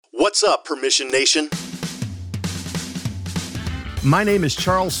What's up, Permission Nation? My name is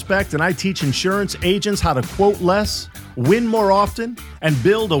Charles Specht, and I teach insurance agents how to quote less, win more often, and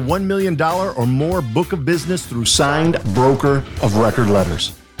build a $1 million or more book of business through signed broker of record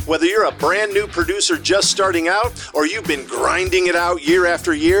letters. Whether you're a brand new producer just starting out or you've been grinding it out year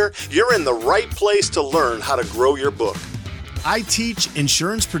after year, you're in the right place to learn how to grow your book. I teach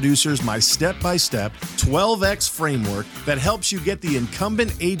insurance producers my step-by-step 12X framework that helps you get the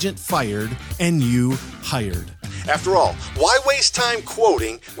incumbent agent fired and you hired. After all, why waste time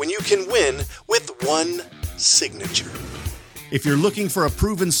quoting when you can win with one signature? If you're looking for a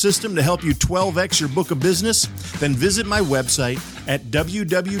proven system to help you 12X your book of business, then visit my website at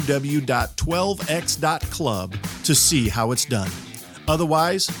www.12x.club to see how it's done.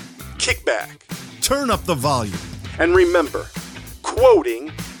 Otherwise, kick back, turn up the volume, and remember,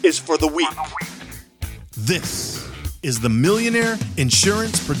 quoting is for the weak. This is the Millionaire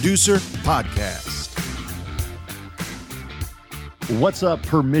Insurance Producer Podcast. What's up,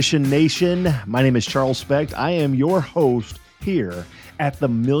 Permission Nation? My name is Charles Specht. I am your host here at the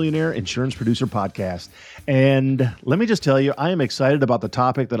Millionaire Insurance Producer Podcast. And let me just tell you, I am excited about the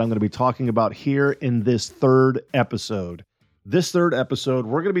topic that I'm going to be talking about here in this third episode. This third episode,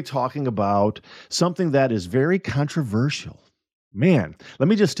 we're going to be talking about something that is very controversial. Man, let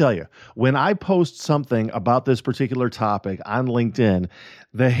me just tell you, when I post something about this particular topic on LinkedIn,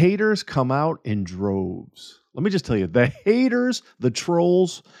 the haters come out in droves. Let me just tell you, the haters, the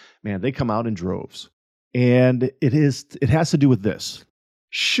trolls, man, they come out in droves. And it has to do with this.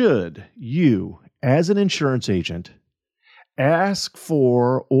 Should you, as an insurance agent, ask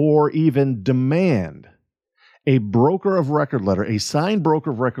for or even demand a broker of record letter, a signed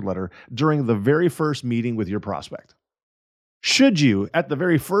broker of record letter during the very first meeting with your prospect? Should you, at the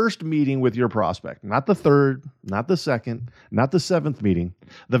very first meeting with your prospect, not the third, not the second, not the seventh meeting,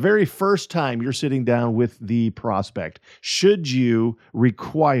 the very first time you're sitting down with the prospect, should you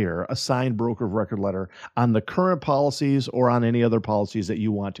require a signed broker of record letter on the current policies or on any other policies that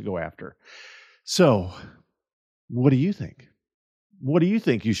you want to go after? So, what do you think? What do you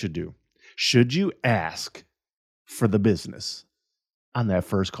think you should do? Should you ask for the business on that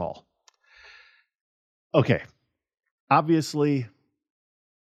first call? Okay. Obviously,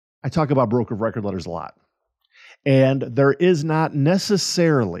 I talk about broker of record letters a lot, and there is not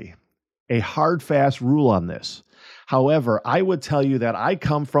necessarily a hard, fast rule on this. However, I would tell you that I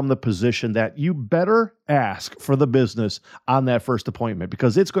come from the position that you better ask for the business on that first appointment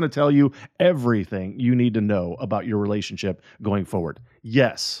because it's going to tell you everything you need to know about your relationship going forward.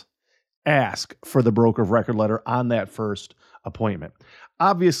 Yes, ask for the broker of record letter on that first appointment.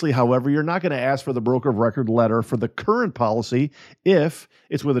 Obviously, however, you're not going to ask for the broker of record letter for the current policy if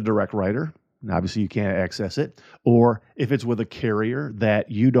it's with a direct writer. And obviously, you can't access it, or if it's with a carrier that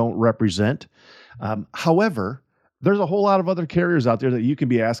you don't represent. However, there's a whole lot of other carriers out there that you can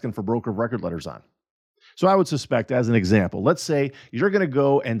be asking for broker of record letters on. So I would suspect, as an example, let's say you're going to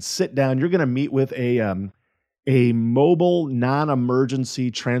go and sit down, you're going to meet with a mobile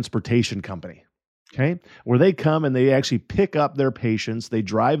non-emergency transportation company. Okay, where they come and they actually pick up their patients, they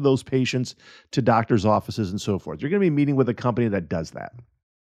drive those patients to doctors' offices and so forth. You're going to be meeting with a company that does that.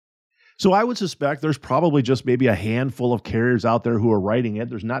 So I would suspect there's probably just maybe a handful of carriers out there who are writing it.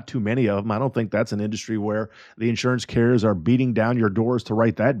 There's not too many of them. I don't think that's an industry where the insurance carriers are beating down your doors to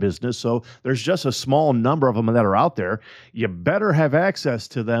write that business. So there's just a small number of them that are out there. You better have access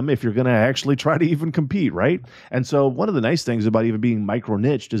to them if you're going to actually try to even compete, right? And so one of the nice things about even being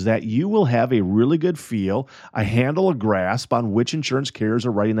micro-niched is that you will have a really good feel, a handle, a grasp on which insurance carriers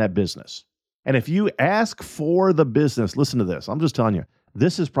are writing that business. And if you ask for the business, listen to this, I'm just telling you,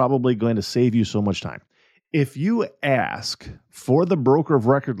 this is probably going to save you so much time. If you ask for the broker of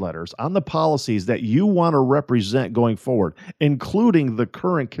record letters on the policies that you want to represent going forward, including the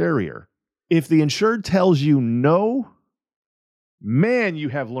current carrier, if the insured tells you no, man, you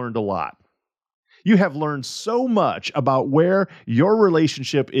have learned a lot. You have learned so much about where your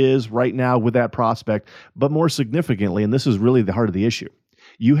relationship is right now with that prospect, but more significantly, and this is really the heart of the issue,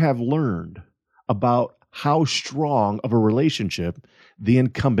 you have learned about how strong of a relationship the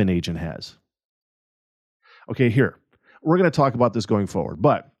incumbent agent has. Okay, here, we're going to talk about this going forward,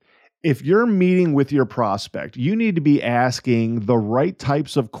 but if you're meeting with your prospect, you need to be asking the right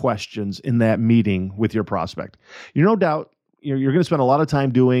types of questions in that meeting with your prospect. You're no doubt you're going to spend a lot of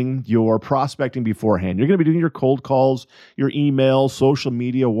time doing your prospecting beforehand. You're going to be doing your cold calls, your emails, social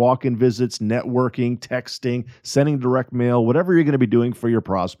media, walk-in visits, networking, texting, sending direct mail, whatever you're going to be doing for your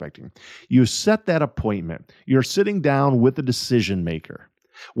prospecting. You set that appointment. You're sitting down with the decision maker.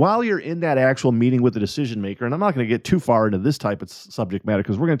 While you're in that actual meeting with the decision maker, and I'm not going to get too far into this type of subject matter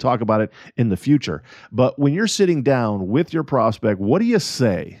because we're going to talk about it in the future, but when you're sitting down with your prospect, what do you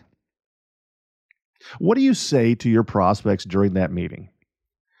say? What do you say to your prospects during that meeting?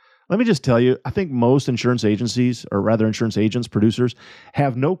 Let me just tell you, I think most insurance agencies, or rather insurance agents, producers,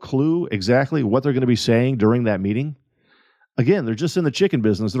 have no clue exactly what they're going to be saying during that meeting. Again, they're just in the chicken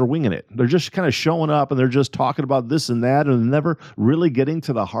business. They're winging it. They're just kind of showing up and they're just talking about this and that and never really getting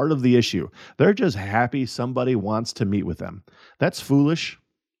to the heart of the issue. They're just happy somebody wants to meet with them. That's foolish.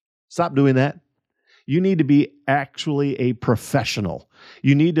 Stop doing that. You need to be actually a professional.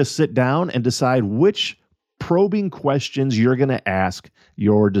 You need to sit down and decide which probing questions you're going to ask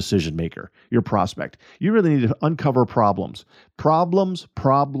your decision maker, your prospect. You really need to uncover problems. Problems.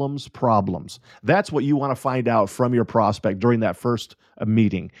 That's what you want to find out from your prospect during that first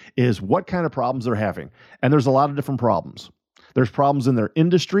meeting, is what kind of problems they're having. And there's a lot of different problems. There's problems in their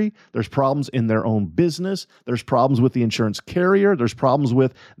industry. There's problems in their own business. There's problems with the insurance carrier. There's problems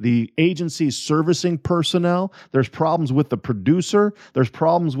with the agency's servicing personnel. There's problems with the producer. There's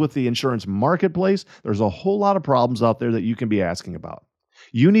problems with the insurance marketplace. There's a whole lot of problems out there that you can be asking about.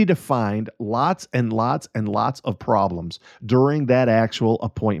 You need to find lots and lots and lots of problems during that actual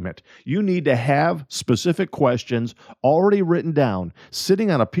appointment. You need to have specific questions already written down,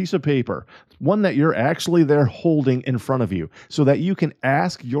 sitting on a piece of paper, one that you're actually there holding in front of you, so that you can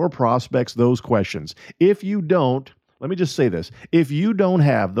ask your prospects those questions. If you don't, let me just say this, if you don't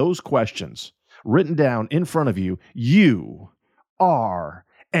have those questions written down in front of you, you are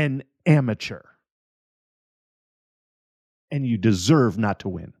an amateur. And you deserve not to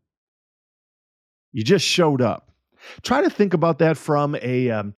win. You just showed up. Try to think about that from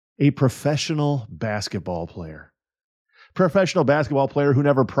a professional basketball player. Professional basketball player who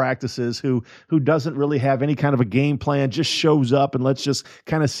never practices, who doesn't really have any kind of a game plan, just shows up and let's just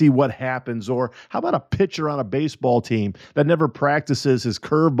kind of see what happens. Or how about a pitcher on a baseball team that never practices his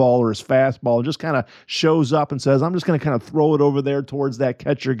curveball or his fastball and just kind of shows up and says, I'm just going to kind of throw it over there towards that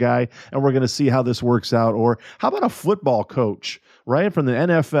catcher guy and we're going to see how this works out. Or how about a football coach, right, from the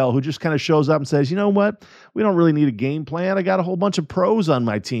NFL who just kind of shows up and says, you know what, we don't really need a game plan. I got a whole bunch of pros on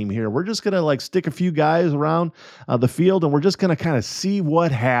my team here. We're just going to stick a few guys around the field and we're just going to kind of see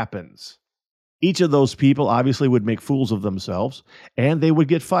what happens. Each of those people obviously would make fools of themselves and they would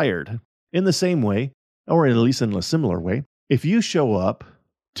get fired. In the same way, or at least in a similar way, if you show up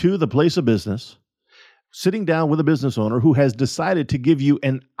to the place of business, sitting down with a business owner who has decided to give you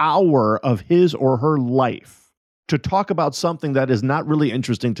an hour of his or her life to talk about something that is not really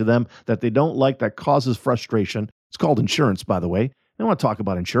interesting to them, that they don't like, that causes frustration. It's called insurance, by the way. They don't want to talk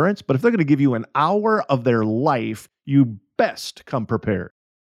about insurance, but if they're going to give you an hour of their life, you best come prepared.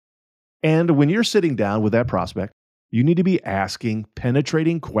 And when you're sitting down with that prospect, you need to be asking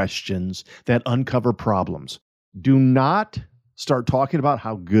penetrating questions that uncover problems. Do not start talking about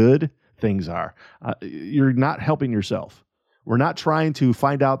how good things are. You're not helping yourself. We're not trying to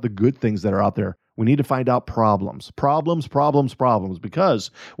find out the good things that are out there. We need to find out problems,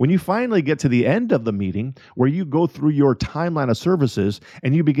 because when you finally get to the end of the meeting where you go through your timeline of services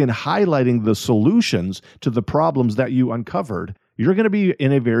and you begin highlighting the solutions to the problems that you uncovered, you're going to be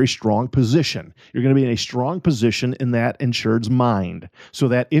in a very strong position. You're going to be in a strong position in that insured's mind, so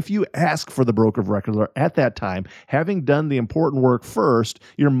that if you ask for the broker of record at that time, having done the important work first,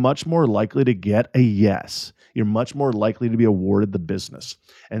 you're much more likely to get a yes. You're much more likely to be awarded the business.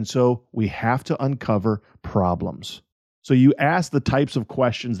 And so we have to uncover problems. So you ask the types of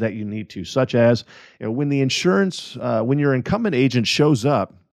questions that you need to, such as, when the insurance, when your incumbent agent shows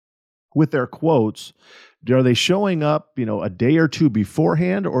up with their quotes, are they showing up, a day or two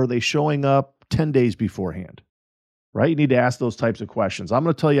beforehand, or are they showing up 10 days beforehand? Right? You need to ask those types of questions. I'm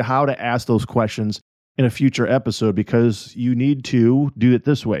going to tell you how to ask those questions in a future episode, because you need to do it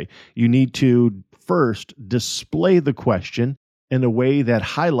this way. You need to first display the question in a way that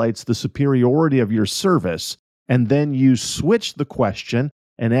highlights the superiority of your service, and then you switch the question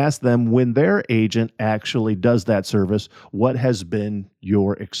and ask them, when their agent actually does that service, what has been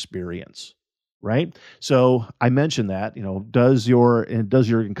your experience? Right? So I mentioned that, does your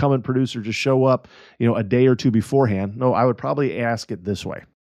incumbent producer just show up, a day or two beforehand? No, I would probably ask it this way.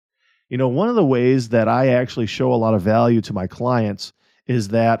 One of the ways that I actually show a lot of value to my clients is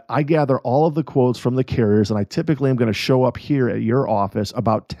that I gather all of the quotes from the carriers, and I typically am going to show up here at your office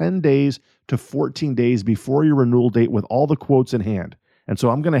about 10 days to 14 days before your renewal date with all the quotes in hand. And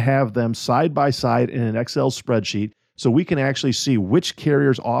so I'm going to have them side by side in an Excel spreadsheet So we can actually see which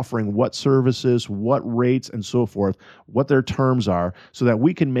carrier's offering what services, what rates, and so forth, what their terms are, so that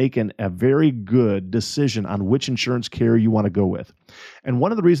we can make a very good decision on which insurance carrier you want to go with. And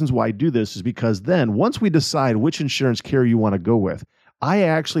one of the reasons why I do this is because then once we decide which insurance carrier you want to go with, I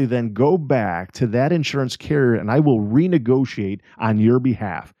actually then go back to that insurance carrier and I will renegotiate on your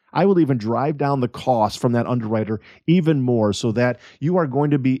behalf. I will even drive down the cost from that underwriter even more so that you are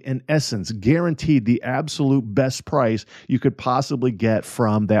going to be, in essence, guaranteed the absolute best price you could possibly get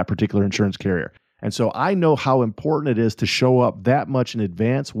from that particular insurance carrier. And so I know how important it is to show up that much in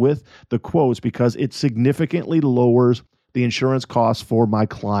advance with the quotes because it significantly lowers the insurance costs for my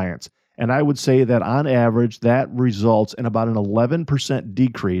clients. And I would say that on average, that results in about an 11%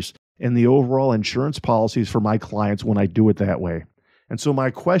 decrease in the overall insurance policies for my clients when I do it that way. And so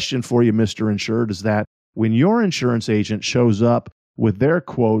my question for you, Mr. Insured, is that when your insurance agent shows up with their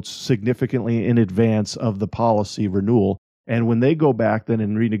quotes significantly in advance of the policy renewal, and when they go back then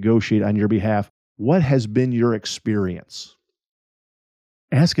and renegotiate on your behalf, what has been your experience?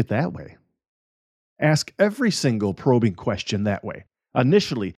 Ask it that way. Ask every single probing question that way.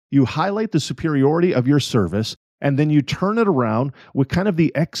 Initially, you highlight the superiority of your service, and then you turn it around with kind of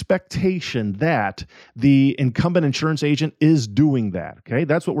the expectation that the incumbent insurance agent is doing that. Okay,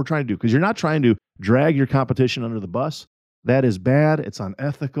 that's what we're trying to do, because you're not trying to drag your competition under the bus. That is bad. It's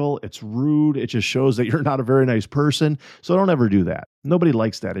unethical. It's rude. It just shows that you're not a very nice person. So don't ever do that. Nobody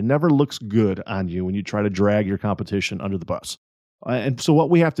likes that. It never looks good on you when you try to drag your competition under the bus. And so what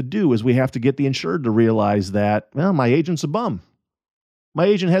we have to do is we have to get the insured to realize that, well, my agent's a bum. My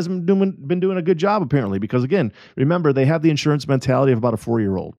agent hasn't been doing a good job, apparently, because, again, remember, they have the insurance mentality of about a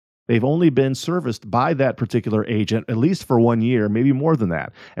 4-year-old. They've only been serviced by that particular agent at least for 1 year, maybe more than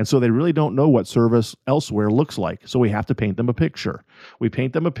that. And so they really don't know what service elsewhere looks like. So we have to paint them a picture. We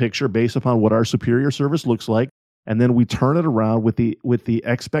paint them a picture based upon what our superior service looks like, and then we turn it around with the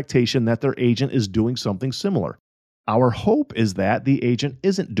expectation that their agent is doing something similar. Our hope is that the agent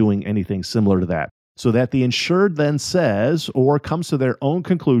isn't doing anything similar to that, so that the insured then says or comes to their own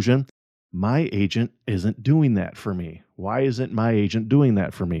conclusion, my agent isn't doing that for me. Why isn't my agent doing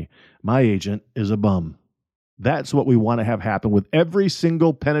that for me? My agent is a bum. That's what we want to have happen with every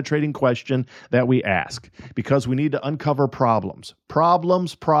single penetrating question that we ask, because we need to uncover problems.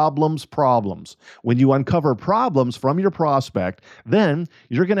 Problems. When you uncover problems from your prospect, then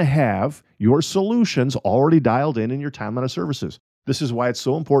you're going to have your solutions already dialed in your timeline of services. This is why it's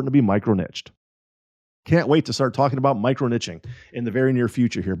so important to be micro-niched. Can't wait to start talking about micro-niching in the very near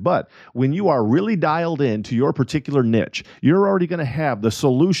future here. But when you are really dialed in to your particular niche, you're already going to have the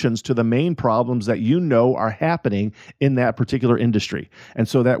solutions to the main problems that you know are happening in that particular industry. And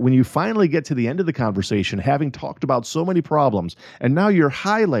so that when you finally get to the end of the conversation, having talked about so many problems, and now you're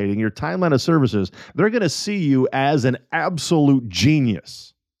highlighting your timeline of services, they're going to see you as an absolute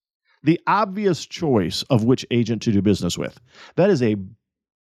genius. The obvious choice of which agent to do business with. That is a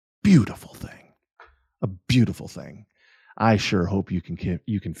beautiful thing. A beautiful thing. I sure hope you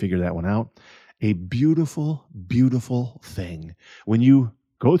can figure that one out. A beautiful, beautiful thing. When you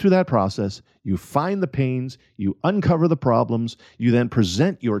go through that process, you find the pains, you uncover the problems, you then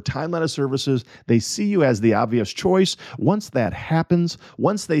present your timeline of services. They see you as the obvious choice. Once that happens,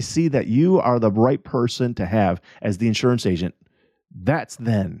 once they see that you are the right person to have as the insurance agent, that's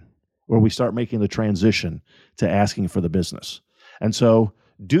then where we start making the transition to asking for the business. And so,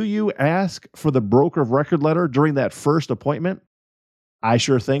 do you ask for the broker of record letter during that first appointment? I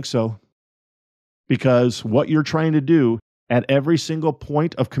sure think so. Because what you're trying to do at every single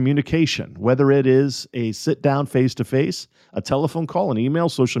point of communication, whether it is a sit-down face-to-face, a telephone call, an email,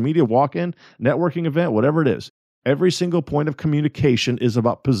 social media, walk-in, networking event, whatever it is, every single point of communication is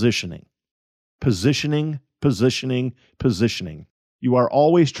about positioning. Positioning. You are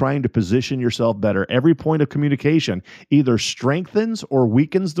always trying to position yourself better. Every point of communication either strengthens or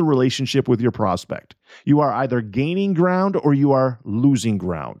weakens the relationship with your prospect. You are either gaining ground or you are losing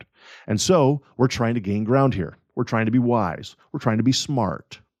ground. And so we're trying to gain ground here. We're trying to be wise. We're trying to be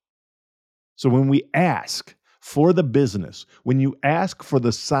smart. So when we ask for the business, when you ask for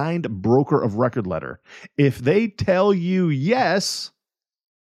the signed broker of record letter, if they tell you yes,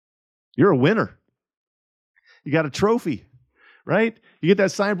 you're a winner. You got a trophy. Right? You get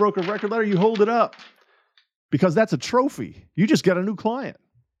that signed broker record letter, you hold it up because that's a trophy. You just got a new client.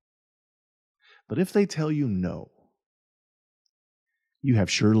 But if they tell you no, you have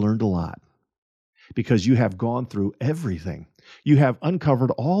sure learned a lot because you have gone through everything. You have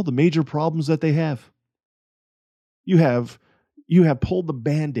uncovered all the major problems that they have. You have pulled the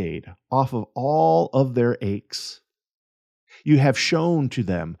Band-Aid off of all of their aches. You have shown to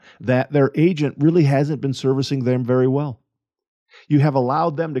them that their agent really hasn't been servicing them very well. You have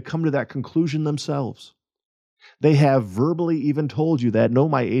allowed them to come to that conclusion themselves. They have verbally even told you that, no,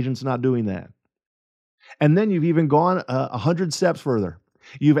 my agent's not doing that. And then you've even gone 100 steps further.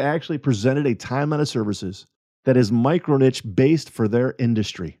 You've actually presented a timeline of services that is micro niche based for their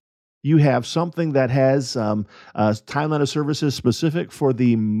industry. You have something that has a timeline of services specific for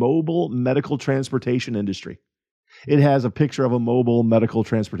the mobile medical transportation industry. It has a picture of a mobile medical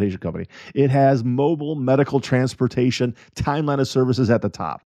transportation company. It has mobile medical transportation timeline of services at the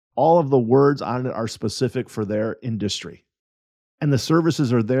top. All of the words on it are specific for their industry. And the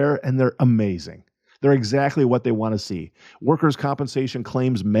services are there, and they're amazing. They're exactly what they want to see. Workers' compensation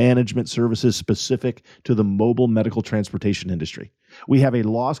claims management services specific to the mobile medical transportation industry. We have a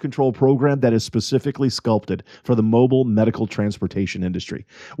loss control program that is specifically sculpted for the mobile medical transportation industry.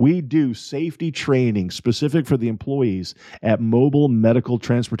 We do safety training specific for the employees at mobile medical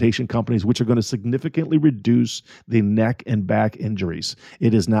transportation companies, which are going to significantly reduce the neck and back injuries.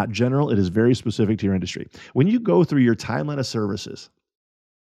 It is not general. It is very specific to your industry. When you go through your timeline of services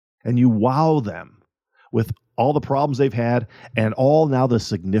and you wow them with all the problems they've had and all now the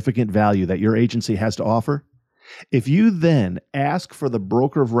significant value that your agency has to offer, if you then ask for the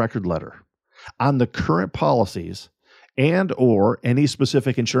broker of record letter on the current policies and or any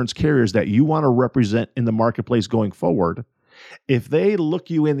specific insurance carriers that you want to represent in the marketplace going forward, if they look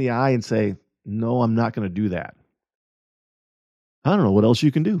you in the eye and say, no, I'm not going to do that, I don't know what else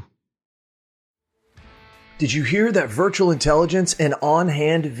you can do. Did you hear that virtual intelligence and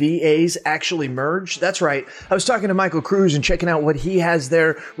on-hand VAs actually merge? That's right. I was talking to Michael Cruz and checking out what he has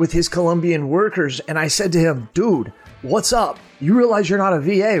there with his Colombian workers. And I said to him, dude, what's up? You realize you're not a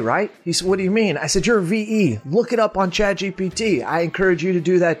VA, right? He said, what do you mean? I said, you're a VE. Look it up on ChatGPT. I encourage you to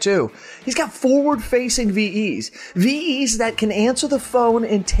do that too. He's got forward-facing VEs. VEs that can answer the phone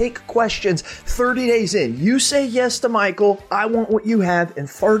and take questions 30 days in. You say yes to Michael, I want what you have. In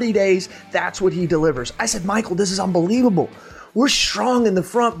 30 days, that's what he delivers. I said, Michael, this is unbelievable. We're strong in the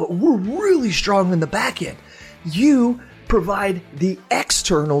front, but we're really strong in the back end. You provide the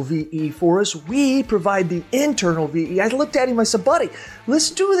external VE for us. We provide the internal VE. I looked at him, I said, buddy,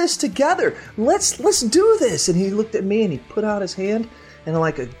 let's do this together. Let's do this. And he looked at me and he put out his hand, and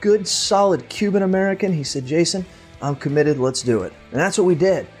like a good solid Cuban American, he said, Jason, I'm committed. Let's do it. And that's what we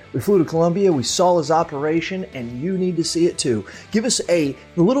did. We flew to Colombia, we saw his operation, and you need to see it too. Give us a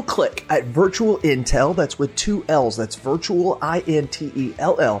little click at Virtual Intel, that's with 2 L's, that's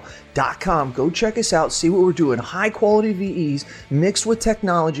virtualintell.com. Go check us out, see what we're doing. High quality VEs mixed with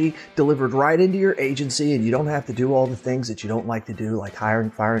technology, delivered right into your agency, and you don't have to do all the things that you don't like to do, like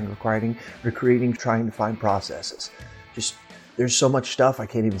hiring, firing, recruiting, trying to find processes. Just, there's so much stuff, I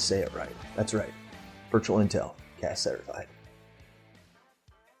can't even say it right. That's right. Virtual Intel, CAS certified.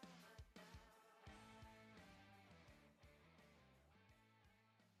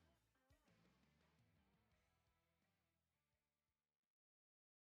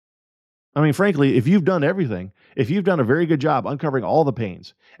 I mean, frankly, if you've done everything, if you've done a very good job uncovering all the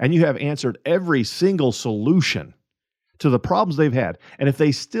pains, and you have answered every single solution to the problems they've had, and if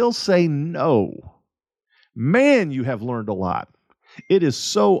they still say no, man, you have learned a lot. It is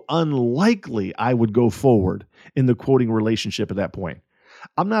so unlikely I would go forward in the quoting relationship at that point.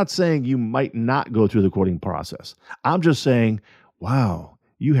 I'm not saying you might not go through the quoting process. I'm just saying, wow,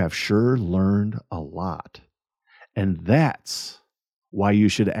 you have sure learned a lot. And that's why you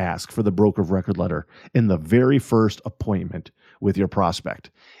should ask for the broker of record letter in the very first appointment with your prospect.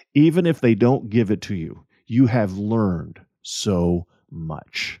 Even if they don't give it to you, you have learned so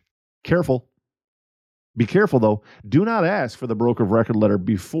much. Careful. Be careful, though. Do not ask for the broker of record letter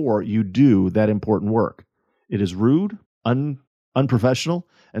before you do that important work. It is rude, unprofessional,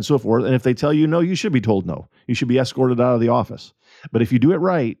 and so forth. And if they tell you no, you should be told no. You should be escorted out of the office. But if you do it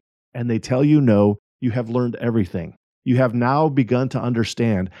right and they tell you no, you have learned everything. You have now begun to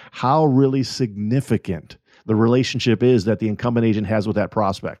understand how really significant the relationship is that the incumbent agent has with that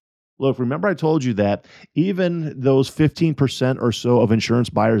prospect. Look, remember I told you that even those 15% or so of insurance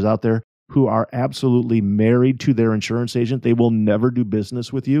buyers out there who are absolutely married to their insurance agent, they will never do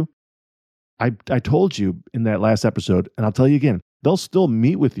business with you. I told you in that last episode, and I'll tell you again, they'll still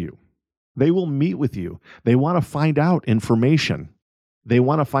meet with you. They will meet with you. They want to find out information. They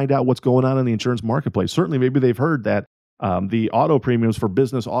want to find out what's going on in the insurance marketplace. Certainly, maybe they've heard that the auto premiums for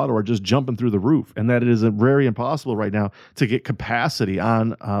business auto are just jumping through the roof, and that it is very impossible right now to get capacity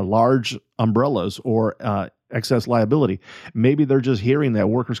on large umbrellas or excess liability. Maybe they're just hearing that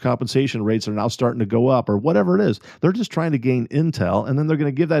workers' compensation rates are now starting to go up or whatever it is. They're just trying to gain intel, and then they're going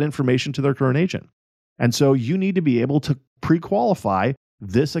to give that information to their current agent. And so you need to be able to pre-qualify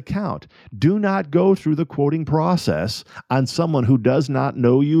this account. Do not go through the quoting process on someone who does not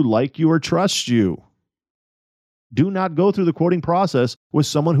know you, like you, or trust you. Do not go through the quoting process with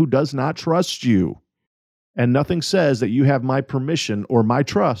someone who does not trust you. And nothing says that you have my permission or my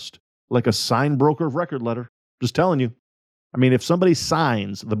trust like a signed broker of record letter. Just telling you. I mean, if somebody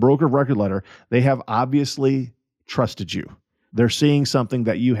signs the broker of record letter, they have obviously trusted you. They're seeing something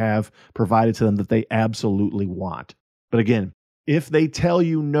that you have provided to them that they absolutely want. But again, if they tell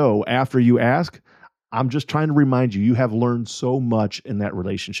you no after you ask, I'm just trying to remind you, you have learned so much in that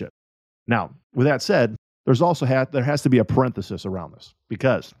relationship. Now, with that said, there has to be a parenthesis around this,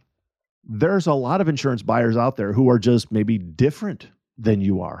 because there's a lot of insurance buyers out there who are just maybe different than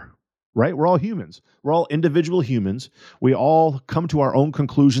you are, right? We're all humans. We're all individual humans. We all come to our own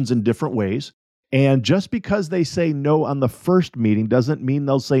conclusions in different ways. And just because they say no on the first meeting doesn't mean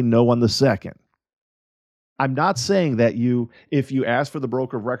they'll say no on the second. I'm not saying that if you ask for the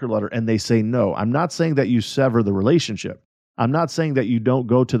broker of record letter and they say no, I'm not saying that you sever the relationship. I'm not saying that you don't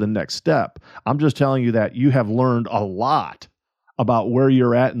go to the next step. I'm just telling you that you have learned a lot about where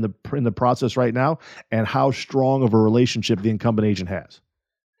you're at in the process right now and how strong of a relationship the incumbent agent has.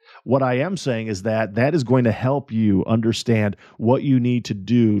 What I am saying is that is going to help you understand what you need to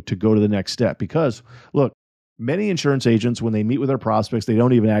do to go to the next step. Because, look, many insurance agents, when they meet with their prospects, they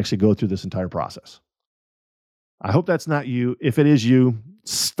don't even actually go through this entire process. I hope that's not you. If it is you,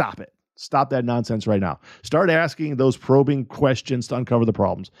 stop it. Stop that nonsense right now. Start asking those probing questions to uncover the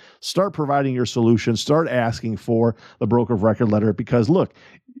problems. Start providing your solutions. Start asking for the broker of record letter, because, look,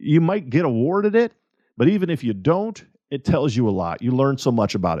 you might get awarded it, but even if you don't, it tells you a lot. You learn so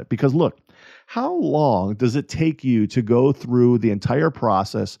much about it. Because, look, how long does it take you to go through the entire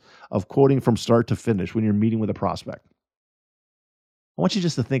process of quoting from start to finish when you're meeting with a prospect? I want you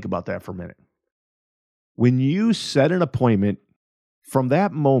just to think about that for a minute. When you set an appointment, from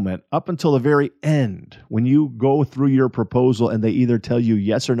that moment up until the very end, when you go through your proposal and they either tell you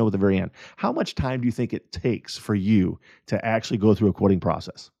yes or no at the very end, how much time do you think it takes for you to actually go through a quoting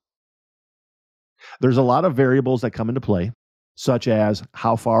process? There's a lot of variables that come into play, such as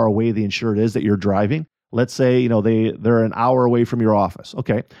how far away the insured is that you're driving. Let's say, they're an hour away from your office.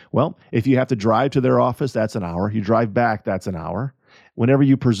 Okay, well, if you have to drive to their office, that's an hour. You drive back, that's an hour. Whenever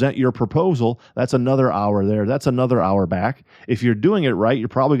you present your proposal, that's another hour there. That's another hour back. If you're doing it right, you're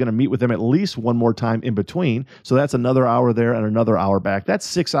probably going to meet with them at least one more time in between. So that's another hour there and another hour back. That's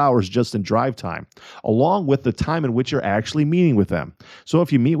 6 hours just in drive time, along with the time in which you're actually meeting with them. So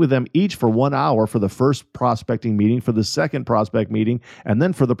if you meet with them each for 1 hour for the first prospecting meeting, for the second prospect meeting, and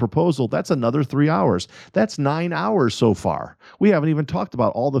then for the proposal, that's another 3 hours. That's 9 hours so far. We haven't even talked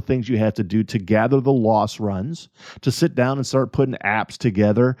about all the things you have to do to gather the loss runs, to sit down and start putting apps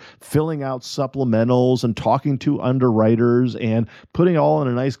together, filling out supplementals and talking to underwriters and putting all in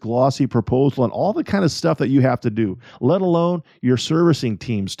a nice glossy proposal and all the kind of stuff that you have to do, let alone your servicing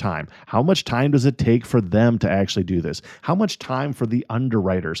team's time. How much time does it take for them to actually do this? How much time for the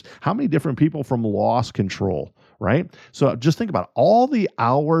underwriters? How many different people from loss control? Right? So just think about all the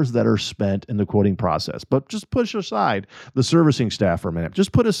hours that are spent in the quoting process, but just push aside the servicing staff for a minute.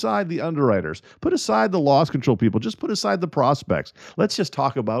 Just put aside the underwriters, put aside the loss control people, just put aside the prospects. Let's just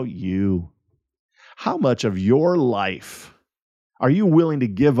talk about you. How much of your life are you willing to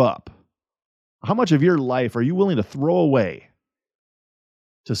give up? How much of your life are you willing to throw away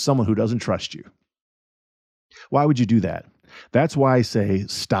to someone who doesn't trust you? Why would you do that? That's why I say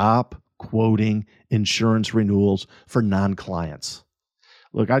stop quoting insurance renewals for non-clients.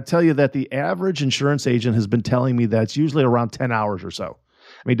 Look, I tell you that the average insurance agent has been telling me that it's usually around 10 hours or so.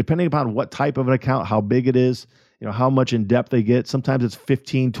 I mean, depending upon what type of an account, how big it is, how much in depth they get. Sometimes it's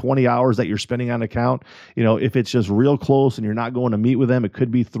 15, 20 hours that you're spending on an account. If it's just real close and you're not going to meet with them, it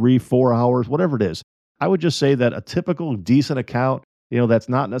could be 3-4 hours, whatever it is. I would just say that a typical decent account, that's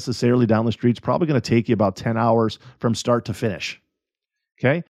not necessarily down the street, is probably going to take you about 10 hours from start to finish.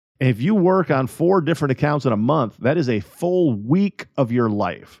 Okay? And if you work on 4 different accounts in a month, that is a full week of your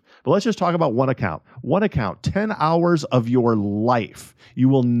life. But let's just talk about one account. One account, 10 hours of your life you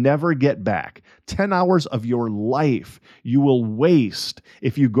will never get back. 10 hours of your life you will waste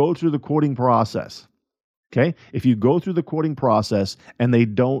if you go through the quoting process. Okay? If you go through the quoting process and they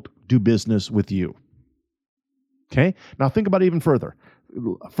don't do business with you. Okay? Now think about it even further.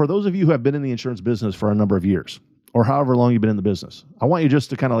 For those of you who have been in the insurance business for a number of years, or however long you've been in the business, I want you just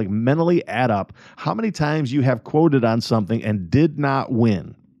to kind of mentally add up how many times you have quoted on something and did not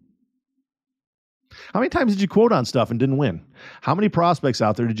win. How many times did you quote on stuff and didn't win? How many prospects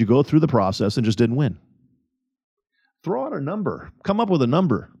out there did you go through the process and just didn't win? Throw out a number. Come up with a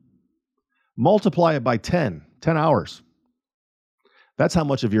number. Multiply it by 10 hours. That's how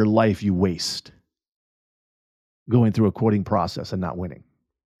much of your life you waste going through a quoting process and not winning.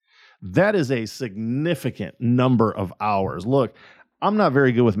 That is a significant number of hours. Look, I'm not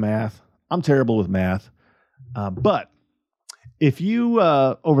very good with math. I'm terrible with math. But if you,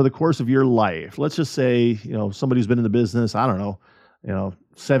 over the course of your life, let's just say, somebody who's been in the business,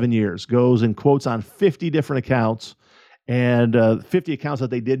 7 years, goes and quotes on 50 different accounts and 50 accounts that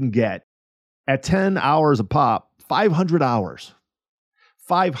they didn't get at 10 hours a pop, 500 hours.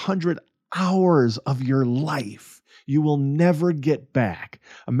 500 hours of your life you will never get back.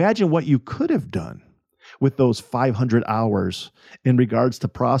 Imagine what you could have done with those 500 hours in regards to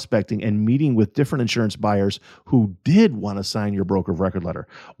prospecting and meeting with different insurance buyers who did want to sign your broker of record letter.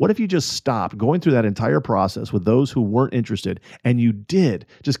 What if you just stopped going through that entire process with those who weren't interested, and you did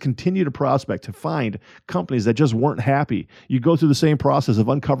just continue to prospect to find companies that just weren't happy? You go through the same process of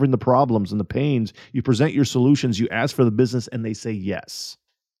uncovering the problems and the pains. You present your solutions, you ask for the business, and they say yes.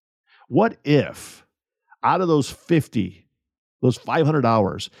 What if out of those 50, those 500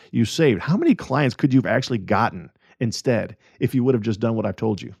 hours you saved, how many clients could you have actually gotten instead if you would have just done what I've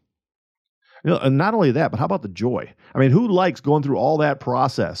told you? And not only that, but how about the joy? I mean, who likes going through all that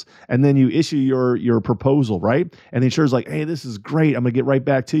process and then you issue your proposal, right? And the insurer's like, hey, this is great. I'm going to get right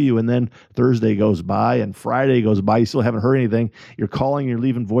back to you. And then Thursday goes by and Friday goes by. You still haven't heard anything. You're calling, you're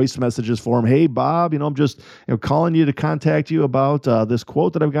leaving voice messages for him. Hey, Bob, I'm just calling you to contact you about this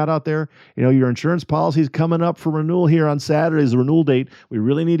quote that I've got out there. Your insurance policy is coming up for renewal here on Saturday is the renewal date. We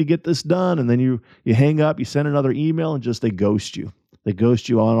really need to get this done. And then you hang up, you send another email, and just they ghost you. They ghost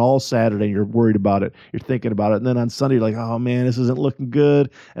you on all Saturday, and you're worried about it. You're thinking about it. And then on Sunday, you're like, oh, man, this isn't looking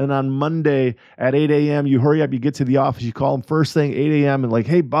good. And then on Monday at 8 a.m., you hurry up, you get to the office, you call them first thing, 8 a.m., and like,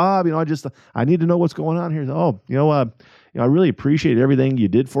 hey, Bob, I need to know what's going on here. I really appreciate everything you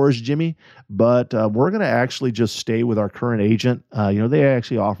did for us, Jimmy, but we're going to actually just stay with our current agent. They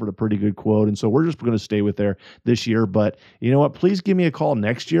actually offered a pretty good quote, and so we're just going to stay with there this year. But you know what? Please give me a call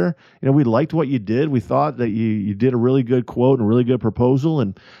next year. We liked what you did. We thought that you did a really good quote and a really good proposal,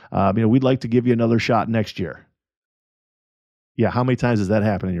 and we'd like to give you another shot next year. Yeah, how many times does that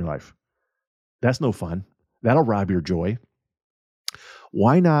happen in your life? That's no fun. That'll rob your joy.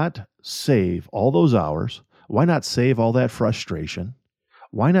 Why not save all those hours? Why not save all that frustration?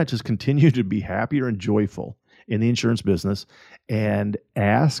 Why not just continue to be happier and joyful in the insurance business and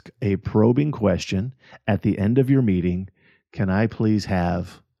ask a probing question at the end of your meeting? Can I please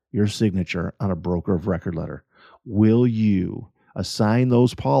have your signature on a broker of record letter? Will you assign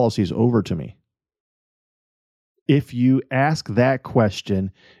those policies over to me? If you ask that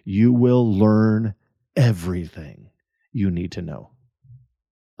question, you will learn everything you need to know.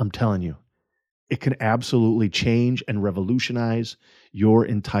 I'm telling you. It can absolutely change and revolutionize your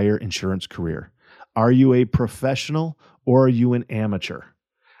entire insurance career. Are you a professional or are you an amateur?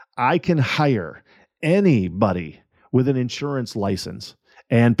 I can hire anybody with an insurance license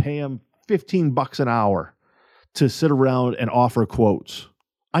and pay them $15 an hour to sit around and offer quotes.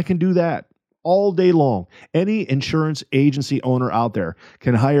 I can do that all day long. Any insurance agency owner out there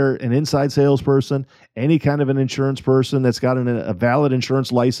can hire an inside salesperson, any kind of an insurance person that's got a valid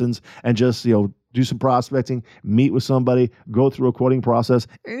insurance license, and just do some prospecting, meet with somebody, go through a quoting process.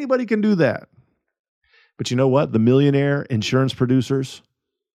 Anybody can do that. But you know what? The millionaire insurance producers,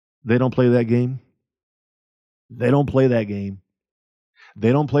 they don't play that game. They don't play that game.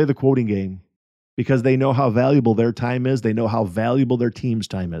 They don't play the quoting game because they know how valuable their time is. They know how valuable their team's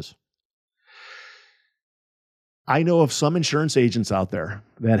time is. I know of some insurance agents out there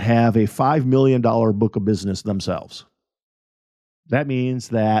that have a $5 million book of business themselves. That means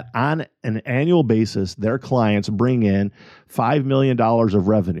that on an annual basis, their clients bring in $5 million of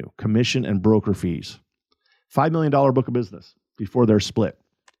revenue, commission and broker fees. $5 million book of business before they're split.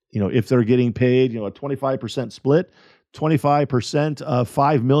 If they're getting paid, a 25% split, 25% of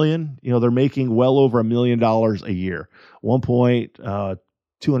 $5 million, they're making well over $1 million a year.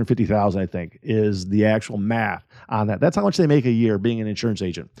 250,000, I think, is the actual math on that. That's how much they make a year being an insurance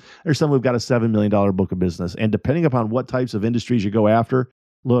agent. There's some who've got a $7 million book of business. And depending upon what types of industries you go after,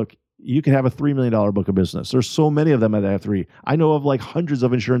 look, you can have a $3 million book of business. There's so many of them that have three. I know of like hundreds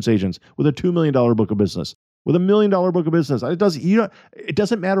of insurance agents with a $2 million book of business, with $1 million book of business. It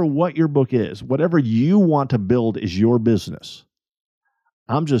doesn't matter what your book is. Whatever you want to build is your business.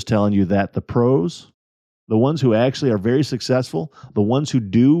 I'm just telling you that the pros, the ones who actually are very successful, the ones who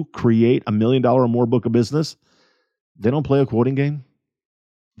do create $1 million or more book of business, they don't play a quoting game.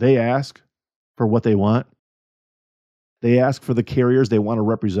 They ask for what they want. They ask for the carriers they want to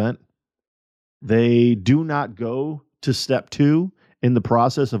represent. They do not go to step 2 in the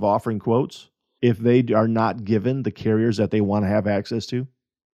process of offering quotes if they are not given the carriers that they want to have access to?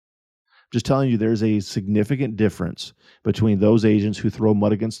 Just telling you, there's a significant difference between those agents who throw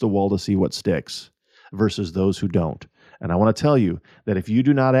mud against the wall to see what sticks versus those who don't. And I want to tell you that if you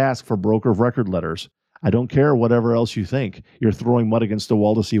do not ask for broker of record letters, I don't care whatever else you think, you're throwing mud against the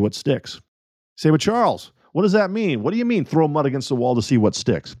wall to see what sticks. Say, but Charles, what does that mean? What do you mean throw mud against the wall to see what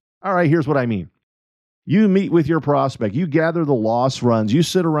sticks? All right, here's what I mean. You meet with your prospect, you gather the loss runs, you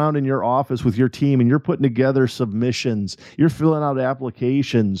sit around in your office with your team and you're putting together submissions, you're filling out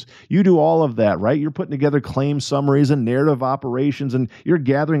applications, you do all of that, right? You're putting together claim summaries and narrative operations and you're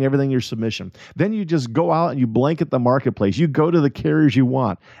gathering everything in your submission. Then you just go out and you blanket the marketplace. You go to the carriers you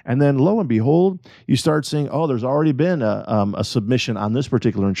want. And then lo and behold, you start seeing, oh, there's already been a submission on this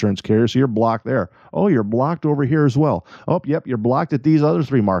particular insurance carrier, so you're blocked there. Oh, you're blocked over here as well. Oh, yep, you're blocked at these other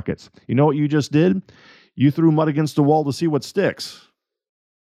 3 markets. You know what you just did? You threw mud against the wall to see what sticks.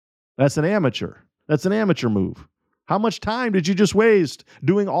 That's an amateur. That's an amateur move. How much time did you just waste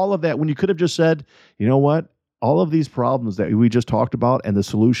doing all of that when you could have just said, you know what? All of these problems that we just talked about and the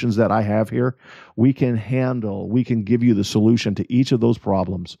solutions that I have here, we can handle. We can give you the solution to each of those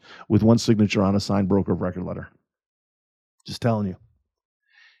problems with one signature on a signed broker of record letter. Just telling you.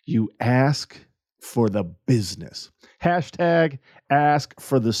 You ask for the business. Hashtag ask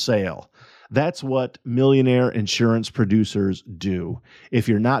for the sale. That's what millionaire insurance producers do. If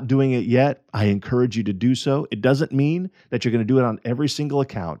you're not doing it yet, I encourage you to do so. It doesn't mean that you're going to do it on every single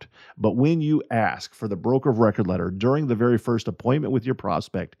account, but when you ask for the broker of record letter during the very first appointment with your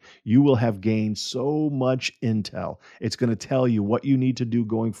prospect, you will have gained so much intel. It's going to tell you what you need to do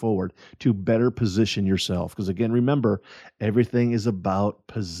going forward to better position yourself. Because again, remember, everything is about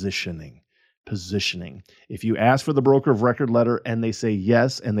positioning. If you ask for the broker of record letter and they say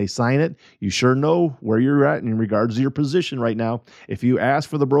yes and they sign it, you sure know where you're at in regards to your position right now. If you ask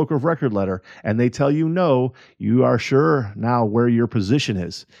for the broker of record letter and they tell you no, you are sure now where your position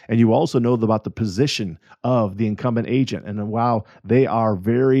is. And you also know about the position of the incumbent agent. And wow, they are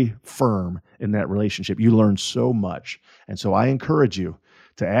very firm in that relationship. You learn so much. And so I encourage you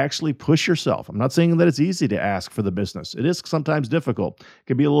to actually push yourself. I'm not saying that it's easy to ask for the business. It is sometimes difficult. It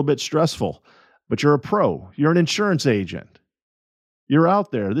can be a little bit stressful, but you're a pro. You're an insurance agent. You're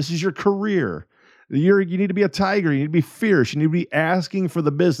out there. This is your career. You need to be a tiger. You need to be fierce. You need to be asking for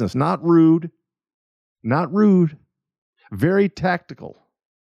the business, not rude. Very tactical,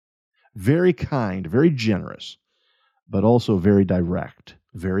 very kind, very generous, but also very direct,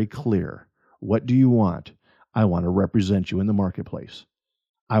 very clear. What do you want? I want to represent you in the marketplace.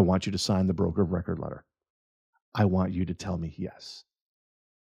 I want you to sign the broker of record letter. I want you to tell me yes.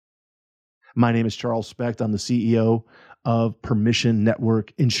 My name is Charles Specht. I'm the CEO of Permission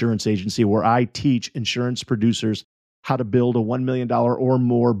Network Insurance Agency, where I teach insurance producers how to build a $1 million or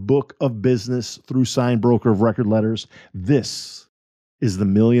more book of business through signed broker of record letters. This is the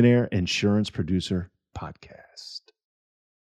Millionaire Insurance Producer Podcast.